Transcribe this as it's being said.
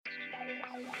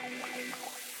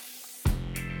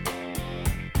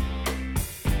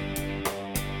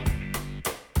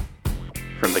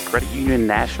from the Credit Union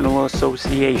National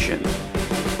Association.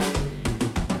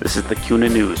 This is the CUNA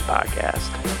News Podcast.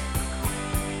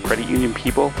 Credit union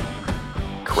people,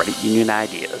 credit union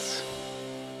ideas.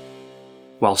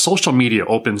 While social media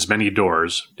opens many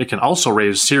doors, it can also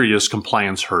raise serious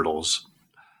compliance hurdles.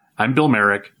 I'm Bill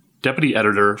Merrick, Deputy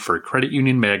Editor for Credit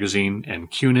Union Magazine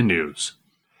and CUNA News.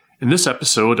 In this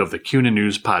episode of the CUNA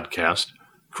News Podcast,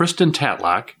 Kristen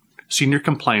Tatlock, Senior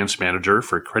Compliance Manager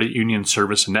for Credit Union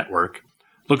Service Network,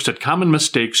 looks at common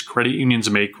mistakes credit unions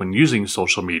make when using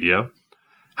social media,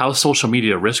 how social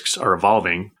media risks are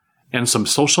evolving, and some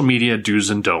social media do's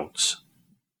and don'ts.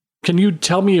 Can you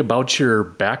tell me about your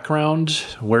background,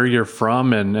 where you're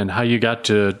from, and how you got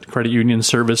to Credit Union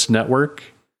Service Network?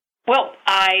 Well,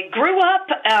 I grew up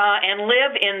and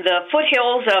live in the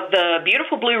foothills of the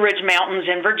beautiful Blue Ridge Mountains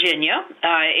in Virginia,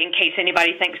 in case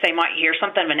anybody thinks they might hear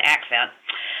something of an accent.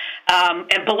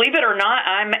 And believe it or not,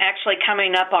 I'm actually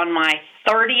coming up on my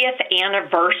 30th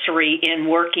anniversary in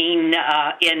working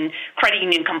in credit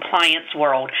union compliance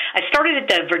world. I started at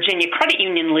the Virginia Credit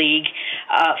Union League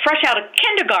fresh out of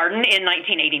kindergarten in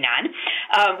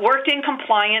 1989, worked in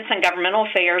compliance and governmental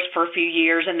affairs for a few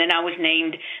years, and then I was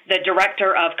named the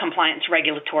Director of Compliance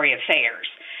Regulatory Affairs.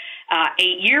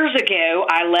 8 years ago,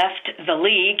 I left the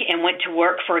league and went to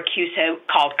work for a CUSO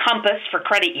called Compass for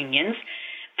credit unions,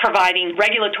 providing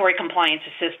regulatory compliance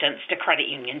assistance to credit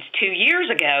unions. 2 years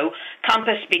ago,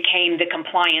 Compass became the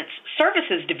Compliance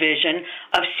Services Division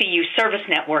of CU Service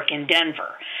Network in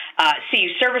Denver. CU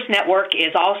Service Network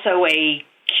is also a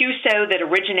CUSO that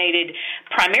originated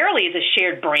primarily as a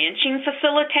shared branching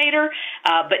facilitator,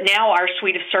 but now our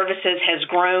suite of services has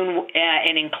grown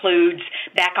and includes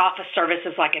back office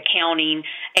services like accounting,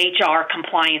 HR,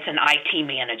 compliance, and IT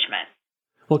management.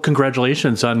 Well,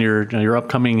 congratulations on your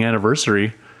upcoming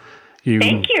anniversary.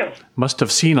 Thank you. Must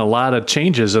have seen a lot of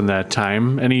changes in that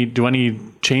time. Do any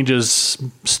changes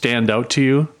stand out to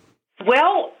you?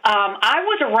 Well, I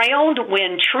was around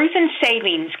when Truth in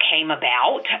Savings came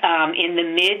about in the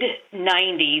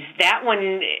mid-'90s. That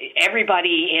one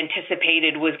everybody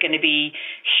anticipated was going to be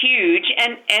huge,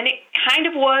 and it kind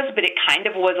of was, but it kind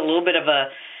of was a little bit of a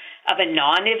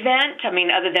non-event. I mean,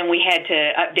 other than we had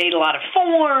to update a lot of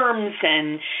forms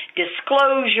and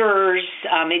disclosures,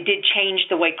 it did change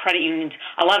the way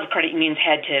a lot of credit unions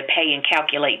had to pay and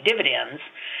calculate dividends.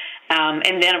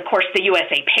 And then, of course, the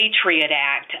USA Patriot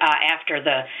Act, after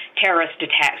the terrorist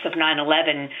attacks of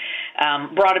 9/11,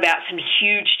 brought about some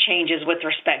huge changes with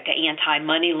respect to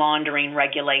anti-money laundering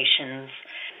regulations.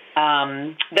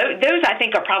 Those, I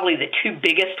think, are probably the two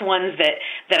biggest ones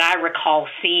that I recall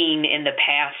seeing in the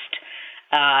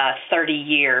past 30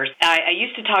 years. I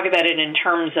used to talk about it in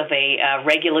terms of a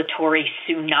regulatory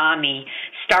tsunami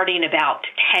starting about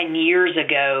 10 years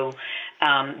ago.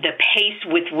 The pace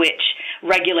with which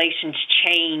regulations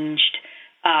changed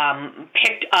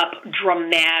picked up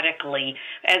dramatically,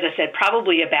 as I said,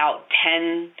 probably about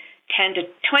 10 to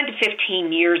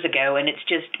 15 years ago, and it's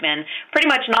just been pretty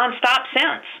much nonstop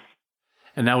since.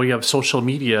 And now we have social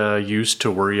media use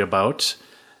to worry about.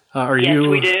 Yes,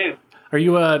 we do. Are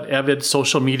you an avid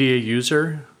social media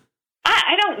user?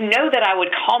 I don't know that I would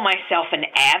call myself an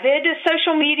avid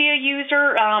social media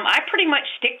user. I pretty much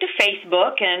stick to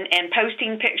Facebook and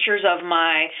posting pictures of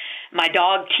my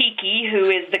dog Tiki, who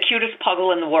is the cutest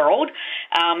puggle in the world.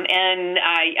 And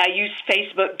I use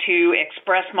Facebook to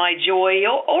express my joy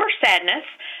or sadness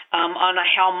on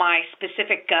how my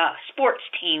specific sports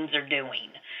teams are doing.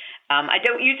 I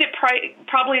don't use it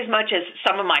probably as much as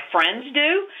some of my friends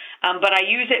do, but I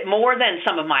use it more than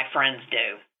some of my friends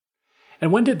do.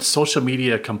 And when did social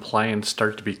media compliance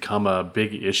start to become a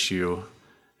big issue,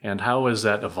 and how has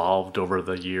that evolved over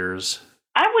the years?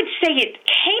 I would say it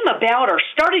came about or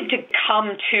started to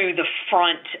come to the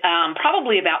front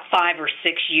probably about 5 or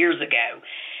 6 years ago.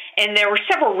 And there were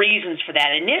several reasons for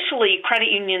that. Initially, credit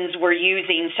unions were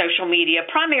using social media,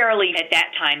 primarily at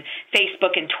that time,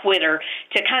 Facebook and Twitter,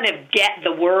 to kind of get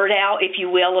the word out, if you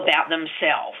will, about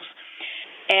themselves.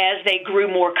 As they grew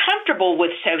more comfortable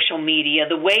with social media,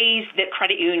 the ways that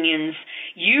credit unions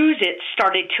use it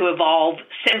started to evolve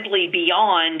simply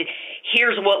beyond,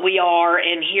 here's what we are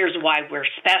and here's why we're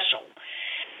special.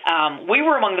 We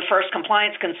were among the first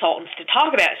compliance consultants to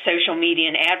talk about social media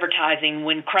and advertising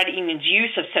when credit unions'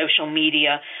 use of social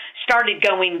media started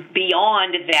going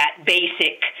beyond that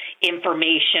basic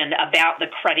information about the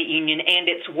credit union and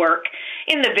its work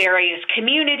in the various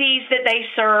communities that they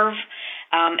serve.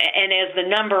 And as the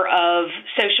number of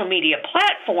social media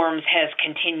platforms has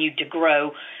continued to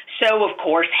grow, so, of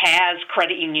course, has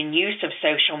credit union use of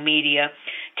social media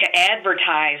to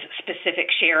advertise specific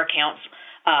share accounts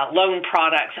loan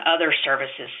products, other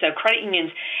services. So credit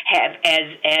unions have,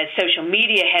 as social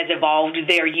media has evolved,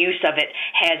 their use of it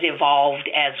has evolved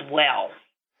as well.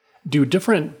 Do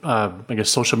different,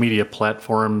 social media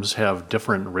platforms have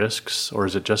different risks, or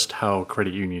is it just how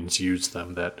credit unions use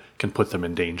them that can put them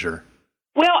in danger?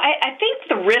 Well, I think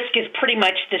the risk is pretty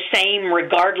much the same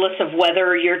regardless of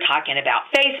whether you're talking about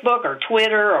Facebook or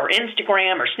Twitter or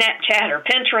Instagram or Snapchat or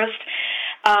Pinterest.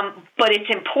 But it's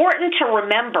important to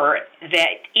remember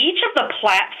that each of the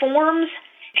platforms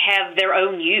have their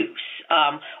own use,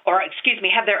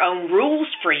 have their own rules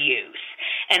for use.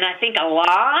 And I think a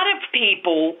lot of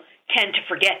people tend to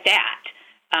forget that.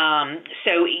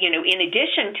 So, in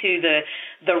addition to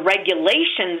the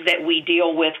regulations that we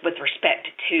deal with respect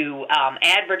to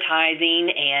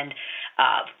advertising and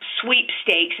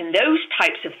sweepstakes and those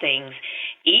types of things,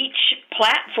 each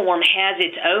platform has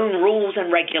its own rules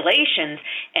and regulations.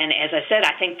 And as I said,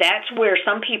 I think that's where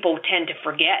some people tend to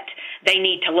forget. They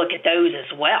need to look at those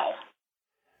as well.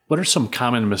 What are some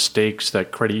common mistakes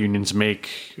that credit unions make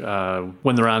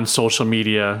when they're on social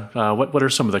media? What are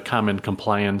some of the common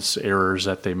compliance errors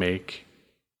that they make?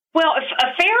 Well,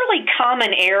 a fairly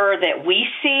common error that we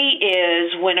see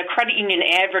is when a credit union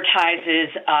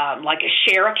advertises like a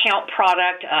share account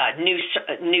product,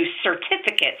 new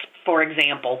certificates, for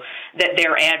example, that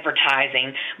they're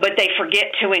advertising, but they forget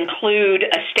to include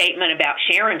a statement about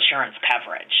share insurance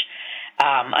coverage.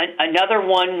 Another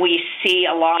one we see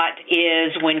a lot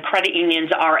is when credit unions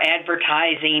are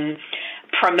advertising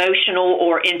promotional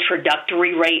or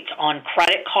introductory rates on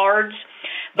credit cards,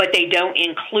 but they don't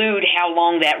include how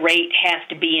long that rate has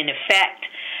to be in effect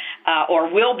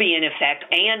or will be in effect,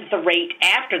 and the rate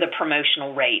after the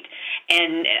promotional rate.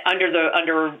 And under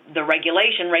the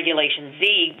Regulation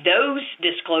Z, those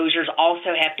disclosures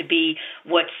also have to be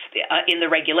what's in the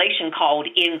regulation called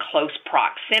in close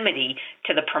proximity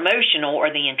to the promotional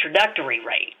or the introductory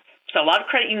rate. So a lot of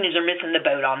credit unions are missing the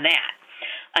boat on that.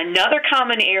 Another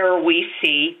common error we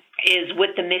see is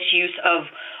with the misuse of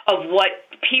what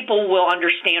people will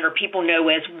understand or people know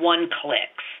as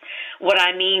one-clicks. What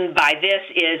I mean by this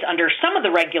is under some of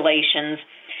the regulations,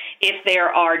 if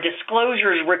there are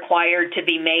disclosures required to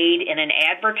be made in an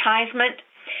advertisement,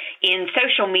 in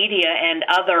social media and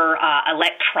other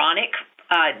electronic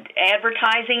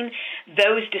advertising,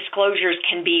 those disclosures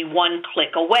can be one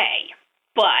click away.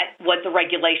 But what the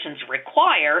regulations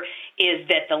require is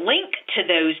that the link to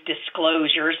those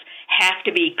disclosures have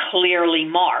to be clearly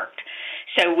marked.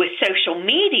 So with social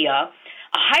media,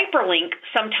 a hyperlink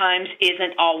sometimes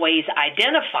isn't always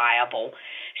identifiable.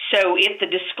 So if the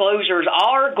disclosures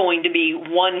are going to be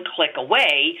one click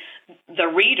away, the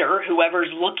reader,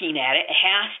 whoever's looking at it,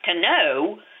 has to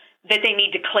know that they need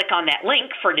to click on that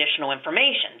link for additional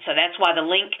information. So that's why the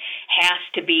link has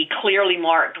to be clearly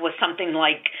marked with something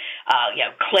like,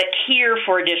 click here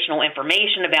for additional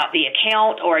information about the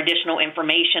account or additional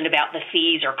information about the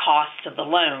fees or costs of the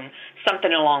loan,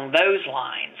 something along those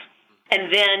lines. And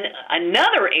then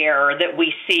another error that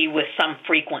we see with some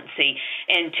frequency,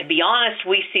 and to be honest,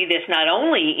 we see this not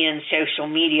only in social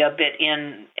media but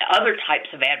in other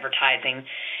types of advertising,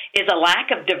 is a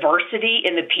lack of diversity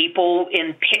in the people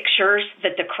in pictures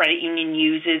that the credit union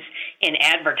uses in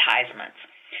advertisements.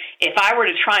 If I were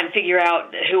to try and figure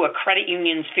out who a credit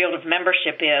union's field of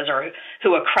membership is or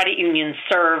who a credit union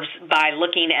serves by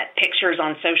looking at pictures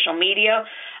on social media,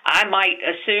 I might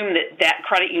assume that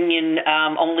credit union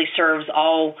only serves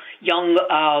all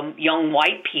young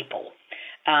white people.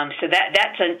 So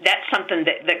that's something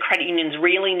that credit unions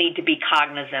really need to be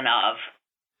cognizant of.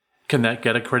 Can that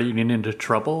get a credit union into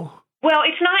trouble? Well,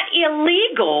 it's not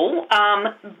illegal,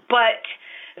 but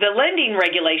the lending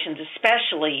regulations,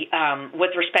 especially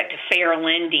with respect to fair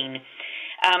lending,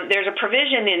 there's a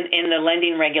provision in the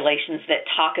lending regulations that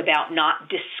talk about not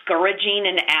discouraging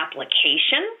an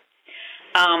application.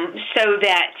 So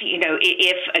that,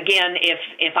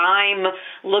 if I'm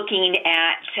looking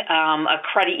at a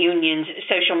credit union's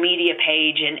social media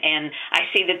page and I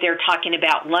see that they're talking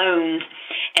about loans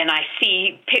and I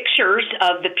see pictures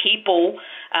of the people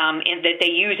that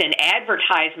they use in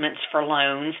advertisements for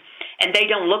loans and they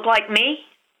don't look like me,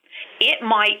 it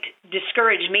might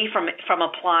discourage me from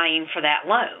applying for that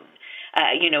loan.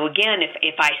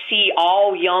 If I see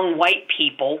all young white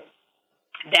people,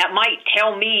 that might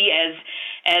tell me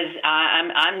as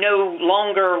I'm no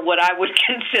longer what I would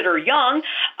consider young,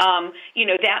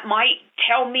 that might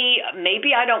tell me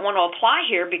maybe I don't want to apply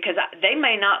here because they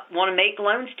may not want to make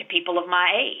loans to people of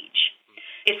my age.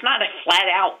 It's not a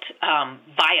flat-out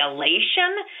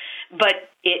violation,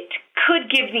 but it could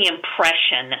give the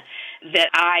impression that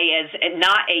I, as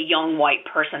not a young white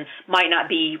person, might not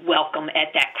be welcome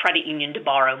at that credit union to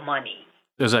borrow money.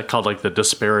 Is that called like the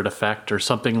disparate effect or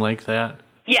something like that?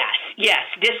 Yes,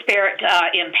 disparate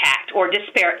impact or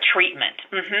disparate treatment.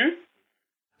 Mm-hmm.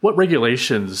 What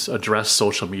regulations address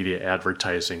social media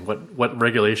advertising? What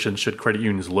regulations should credit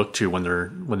unions look to when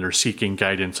they're seeking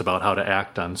guidance about how to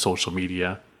act on social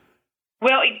media?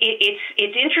 Well, it's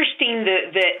interesting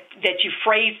that you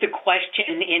phrase the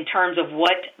question in terms of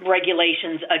what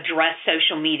regulations address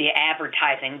social media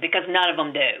advertising, because none of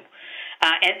them do.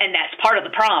 And that's part of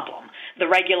the problem. The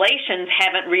regulations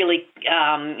haven't really,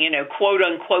 quote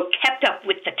unquote, kept up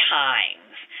with the times.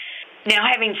 Now,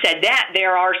 having said that,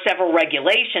 there are several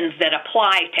regulations that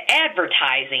apply to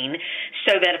advertising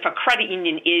so that if a credit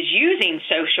union is using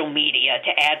social media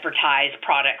to advertise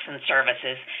products and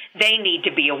services, they need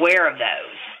to be aware of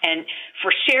those. And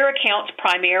for share accounts,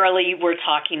 primarily, we're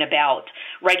talking about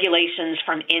regulations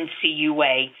from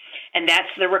NCUA, and that's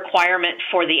the requirement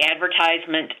for the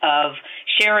advertisement of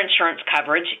share insurance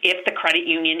coverage if the credit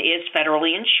union is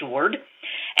federally insured,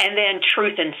 and then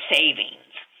truth in savings.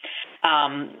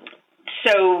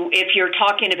 So if you're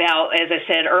talking about, as I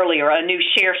said earlier, a new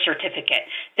share certificate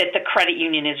that the credit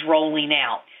union is rolling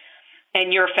out,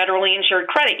 and you're a federally insured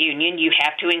credit union, you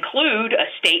have to include a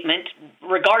statement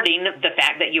regarding the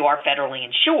fact that you are federally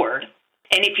insured.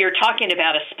 And if you're talking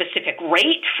about a specific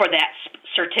rate for that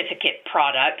certificate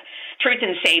product, Truth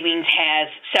in Savings has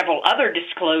several other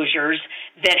disclosures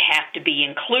that have to be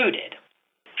included.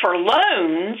 For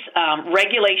loans,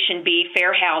 Regulation B,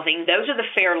 fair housing, those are the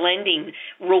fair lending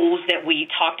rules that we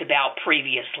talked about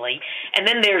previously. And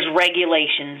then there's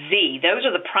Regulation Z. Those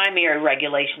are the primary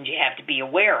regulations you have to be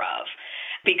aware of,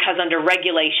 because under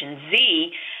Regulation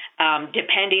Z,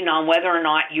 depending on whether or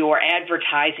not you're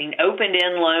advertising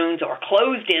opened-end loans or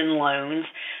closed-end loans,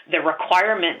 the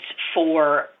requirements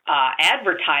for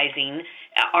advertising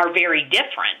are very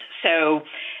different. So,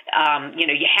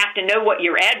 you have to know what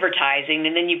you're advertising,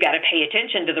 and then you've got to pay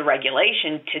attention to the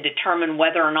regulation to determine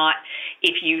whether or not,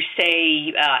 if you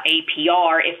say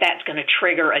APR, if that's going to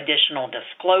trigger additional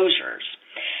disclosures.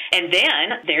 And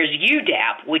then there's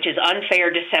UDAP, which is unfair,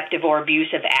 deceptive, or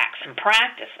abusive acts and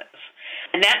practices.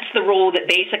 And that's the rule that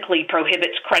basically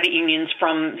prohibits credit unions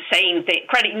from saying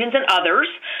credit unions and others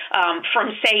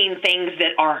from saying things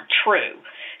that aren't true.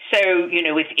 So,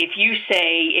 if you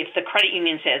say, if the credit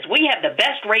union says, we have the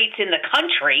best rates in the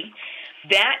country,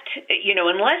 that,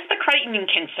 unless the credit union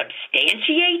can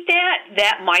substantiate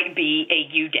that might be a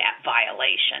UDAP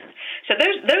violation. So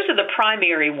those are the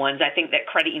primary ones I think that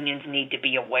credit unions need to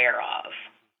be aware of.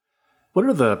 What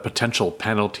are the potential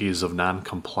penalties of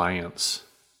noncompliance?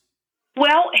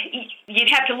 Well, you'd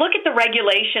have to look at the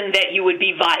regulation that you would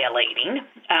be violating,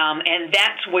 and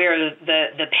that's where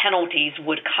the penalties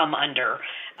would come under.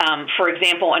 For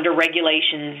example, under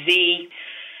Regulation Z,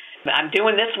 I'm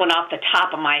doing this one off the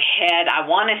top of my head. I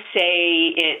want to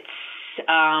say it's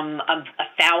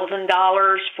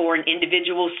 $1,000 for an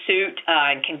individual suit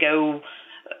and can go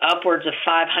upwards of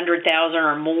 $500,000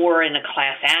 or more in a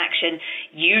class action.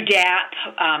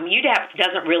 UDAP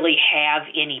doesn't really have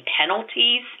any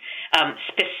penalties.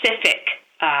 Specific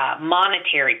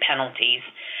monetary penalties,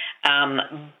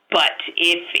 but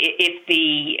if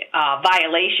the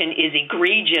violation is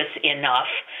egregious enough,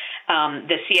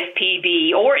 the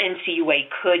CFPB or NCUA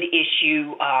could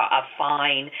issue a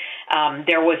fine.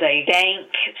 There was a bank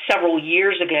several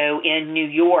years ago in New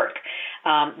York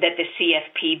that the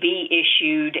CFPB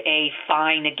issued a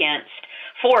fine against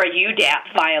for a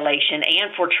UDAP violation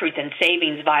and for Truth in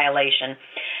Savings violation.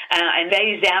 And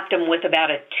they zapped them with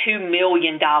about a $2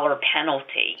 million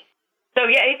penalty. So,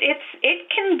 yeah, it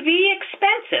can be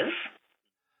expensive.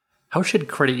 How should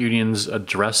credit unions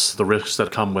address the risks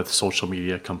that come with social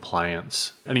media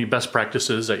compliance? Any best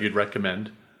practices that you'd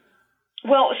recommend?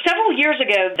 Well, several years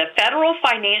ago, the Federal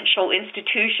Financial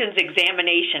Institutions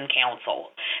Examination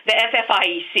Council, the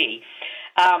FFIEC,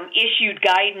 issued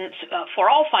guidance for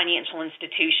all financial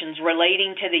institutions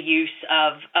relating to the use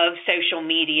of social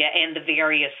media and the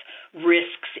various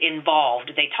risks involved.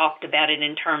 They talked about it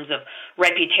in terms of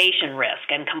reputation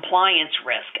risk and compliance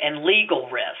risk and legal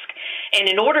risk. And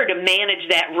in order to manage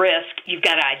that risk, you've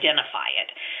got to identify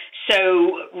it.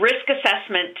 So risk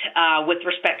assessment with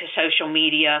respect to social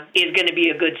media is going to be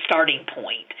a good starting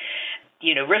point.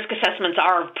 Risk assessments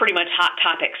are pretty much hot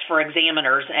topics for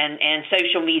examiners, and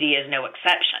social media is no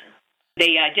exception.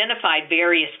 They identified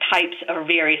various types or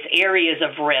various areas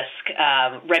of risk,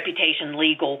 reputation,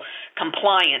 legal,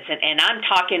 compliance, and I'm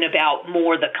talking about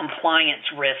more the compliance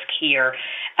risk here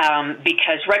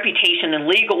because reputation and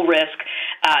legal risk,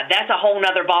 that's a whole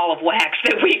other ball of wax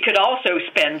that we could also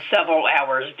spend several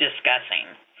hours discussing.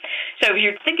 So if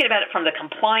you're thinking about it from the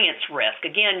compliance risk,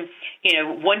 again,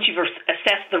 once you've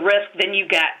assessed the risk, then you've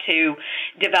got to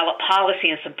develop policy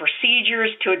and some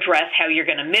procedures to address how you're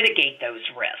going to mitigate those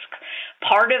risks.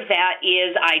 Part of that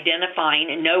is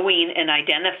knowing and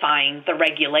identifying the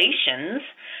regulations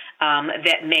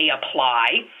that may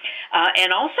apply.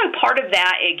 And also part of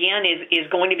that, again, is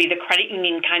going to be the credit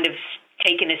union kind of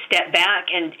taking a step back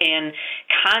and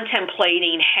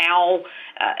contemplating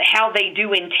how they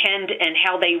do intend and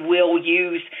how they will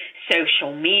use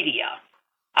social media.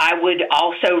 I would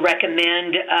also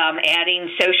recommend adding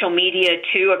social media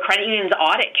to a credit union's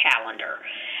audit calendar.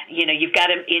 You've got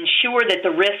to ensure that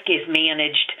the risk is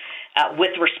managed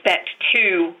with respect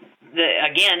to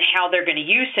how they're going to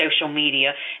use social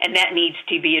media, and that needs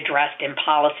to be addressed in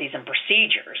policies and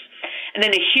procedures. And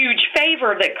then a huge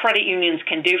favor that credit unions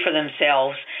can do for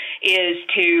themselves is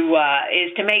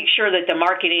to make sure that the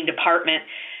marketing department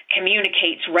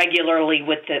communicates regularly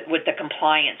with the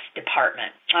compliance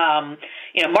department.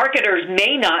 Marketers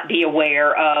may not be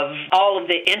aware of all of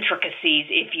the intricacies,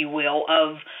 if you will,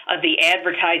 of the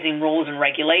advertising rules and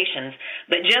regulations,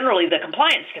 but generally the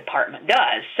compliance department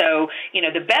does. So,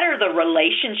 the better the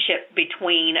relationship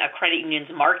between a credit union's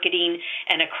marketing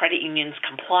and a credit union's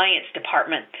compliance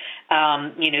department,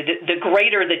 the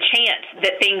greater the chance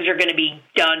that things are going to be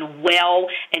done well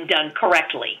and done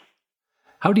correctly.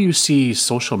 How do you see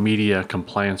social media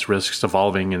compliance risks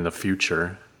evolving in the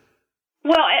future?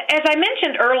 Well, as I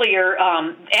mentioned earlier,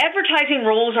 advertising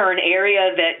rules are an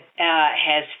area that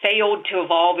has failed to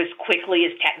evolve as quickly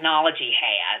as technology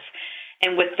has.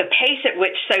 And with the pace at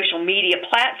which social media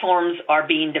platforms are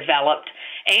being developed,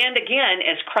 and again,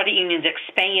 as credit unions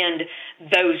expand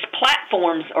those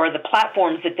platforms or the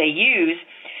platforms that they use,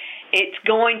 it's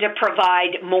going to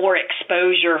provide more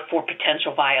exposure for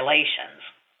potential violations.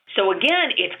 So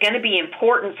again, it's going to be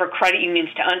important for credit unions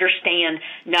to understand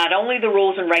not only the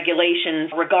rules and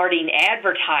regulations regarding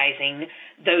advertising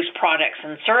those products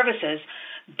and services,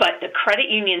 but the credit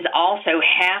unions also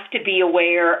have to be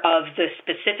aware of the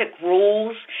specific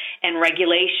rules and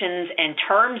regulations and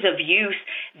terms of use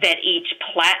that each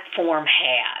platform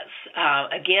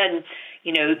has. Again,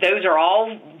 those are all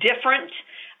different.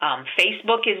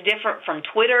 Facebook is different from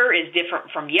Twitter, is different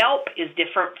from Yelp, is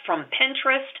different from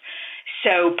Pinterest.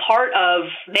 So part of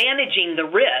managing the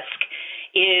risk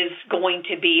is going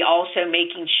to be also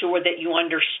making sure that you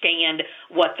understand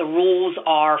what the rules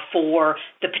are for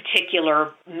the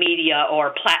particular media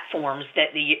or platforms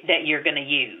that you're going to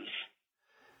use.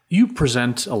 You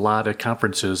present a lot at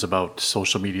conferences about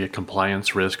social media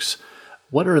compliance risks.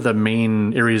 What are the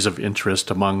main areas of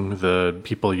interest among the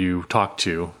people you talk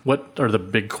to? What are the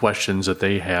big questions that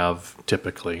they have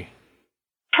typically?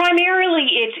 Primarily,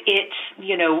 it's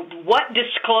what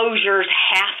disclosures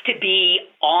have to be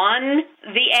on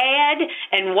the ad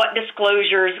and what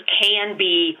disclosures can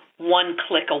be one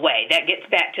click away. That gets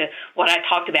back to what I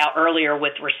talked about earlier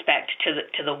with respect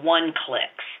to the one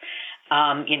clicks.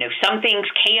 Some things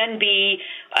can be,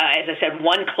 as I said,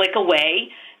 one click away.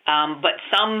 But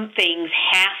some things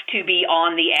have to be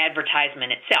on the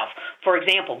advertisement itself. For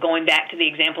example, going back to the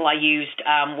example I used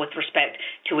with respect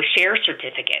to a share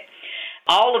certificate,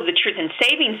 all of the truth in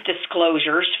savings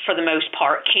disclosures, for the most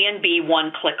part, can be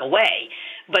one click away.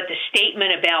 But the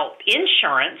statement about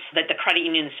insurance that the credit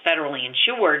union is federally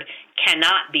insured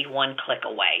cannot be one click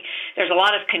away. There's a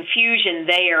lot of confusion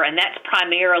there, and that's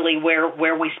primarily where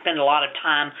we spend a lot of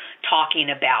time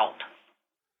talking about.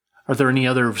 Are there any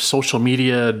other social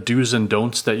media do's and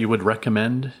don'ts that you would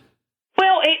recommend?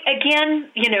 Well, again,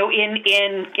 in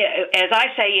as I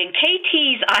say, in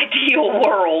KT's ideal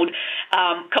world,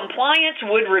 compliance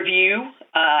would review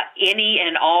any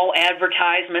and all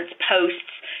advertisements,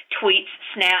 posts, tweets,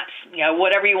 snaps,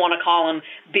 whatever you want to call them,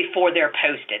 before they're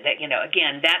posted. That,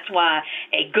 again, that's why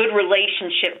a good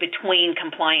relationship between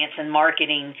compliance and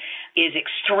marketing is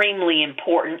extremely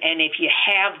important. And if you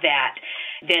have that,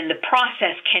 then the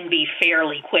process can be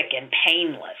fairly quick and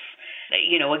painless.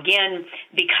 Again,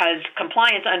 because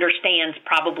compliance understands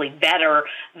probably better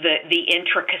the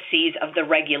intricacies of the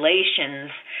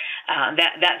regulations.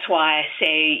 That's why I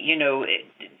say,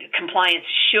 compliance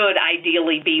should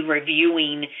ideally be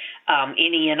reviewing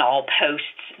any and all posts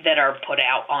that are put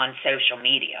out on social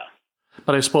media.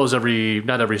 But I suppose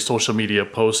not every social media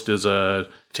post is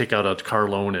take out a car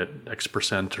loan at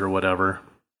X% or whatever.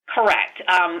 Correct.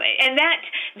 And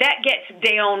that gets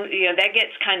down, that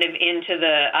gets kind of into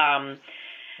the,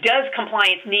 does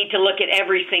compliance need to look at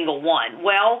every single one?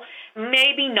 Well,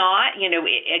 Maybe not.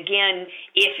 Again,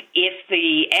 if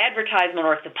the advertisement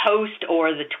or if the post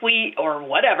or the tweet or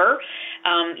whatever,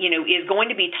 is going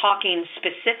to be talking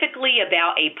specifically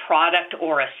about a product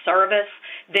or a service,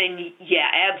 then yeah,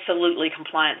 absolutely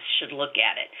compliance should look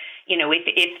at it.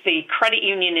 If the credit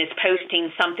union is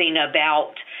posting something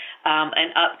about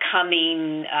an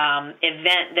upcoming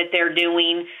event that they're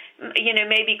doing,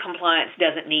 maybe compliance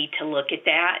doesn't need to look at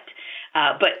that.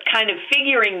 But kind of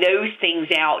figuring those things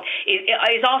out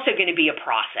is also going to be a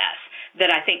process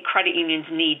that I think credit unions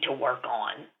need to work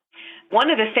on. One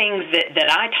of the things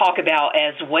that I talk about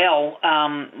as well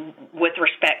with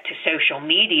respect to social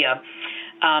media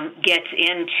gets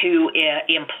into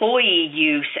employee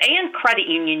use and credit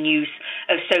union use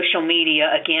of social media,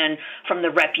 again, from the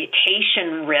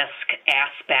reputation risk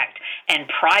aspect and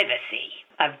privacy.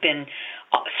 I've been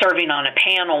serving on a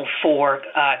panel for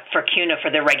CUNA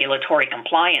for the Regulatory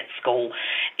Compliance School,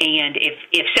 and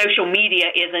if social media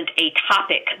isn't a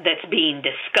topic that's being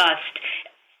discussed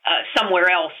somewhere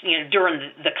else,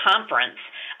 during the conference,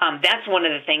 that's one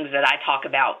of the things that I talk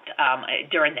about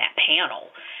during that panel,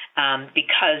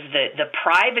 because the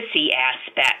privacy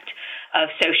aspect of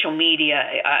social media,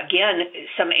 again,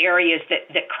 some areas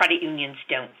that credit unions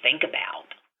don't think about.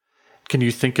 Can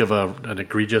you think of an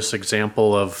egregious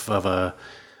example of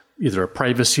either a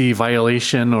privacy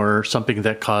violation or something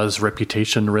that caused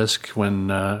reputation risk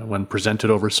when presented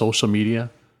over social media?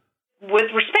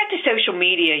 With respect to social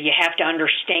media, you have to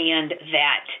understand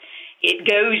that it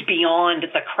goes beyond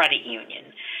the credit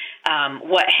union.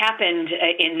 What happened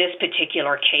in this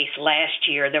particular case last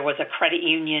year, there was a credit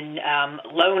union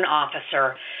loan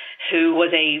officer who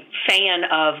was a fan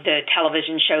of the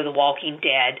television show The Walking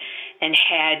Dead and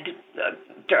had,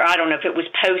 I don't know if it was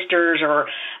posters or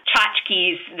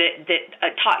tchotchkes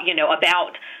that taught,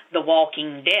 about The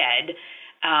Walking Dead.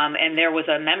 And there was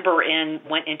a member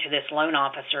went into this loan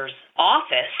officer's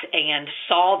office and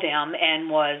saw them and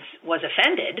was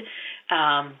offended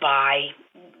by,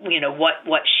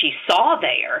 what she saw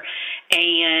there,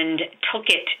 and took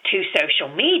it to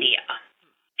social media.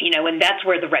 And that's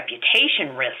where the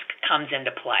reputation risk comes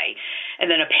into play. And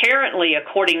then apparently,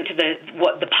 according to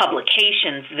the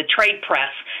publications, the trade press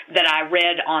that I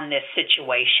read on this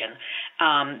situation,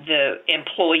 the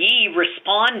employee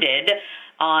responded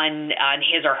on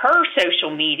his or her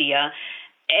social media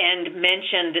and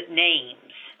mentioned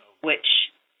names, which,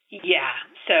 yeah.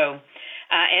 So,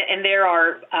 and there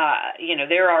are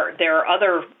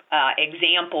other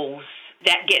examples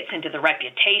that gets into the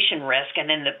reputation risk, and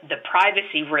then the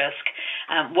privacy risk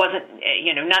wasn't,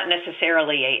 not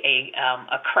necessarily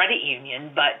a credit union,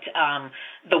 but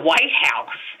the White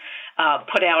House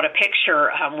put out a picture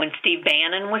when Steve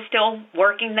Bannon was still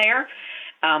working there.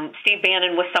 Steve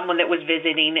Bannon was someone that was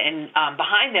visiting, and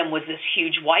behind them was this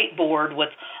huge whiteboard with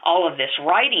all of this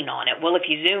writing on it. Well, if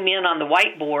you zoom in on the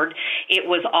whiteboard, it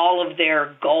was all of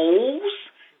their goals,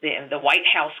 the White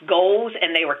House goals,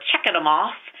 and they were checking them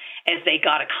off as they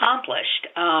got accomplished.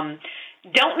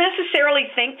 Don't necessarily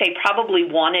think they probably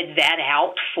wanted that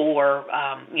out for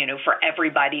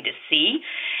everybody to see.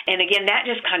 And again, that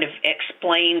just kind of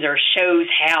explains or shows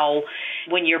how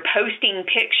when you're posting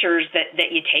pictures that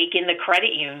you take in the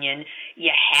credit union, you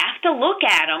have to look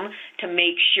at them to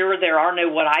make sure there are no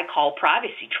what I call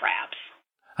privacy traps.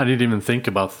 I didn't even think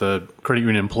about the credit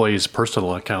union employees'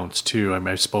 personal accounts, too.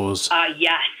 I suppose.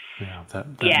 Yes. Yeah,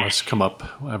 that must come up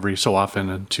every so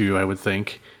often, too, I would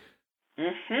think.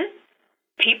 Mm-hmm.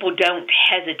 People don't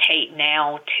hesitate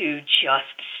now to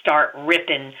just start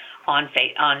ripping on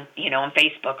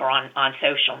Facebook or on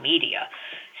social media.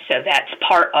 So that's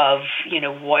part of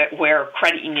where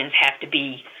credit unions have to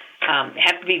be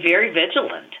very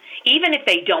vigilant, even if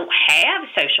they don't have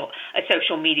a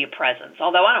social media presence.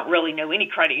 Although I don't really know any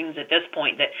credit unions at this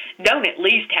point that don't at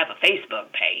least have a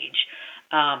Facebook page.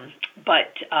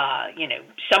 But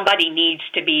somebody needs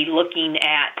to be looking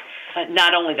at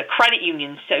not only the credit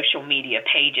union's social media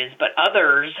pages, but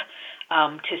others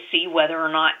to see whether or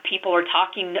not people are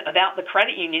talking about the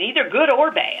credit union, either good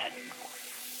or bad.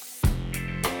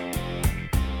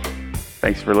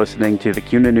 Thanks for listening to the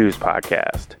CUNA News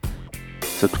Podcast.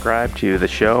 Subscribe to the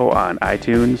show on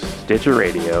iTunes, Stitcher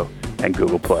Radio, and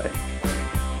Google Play.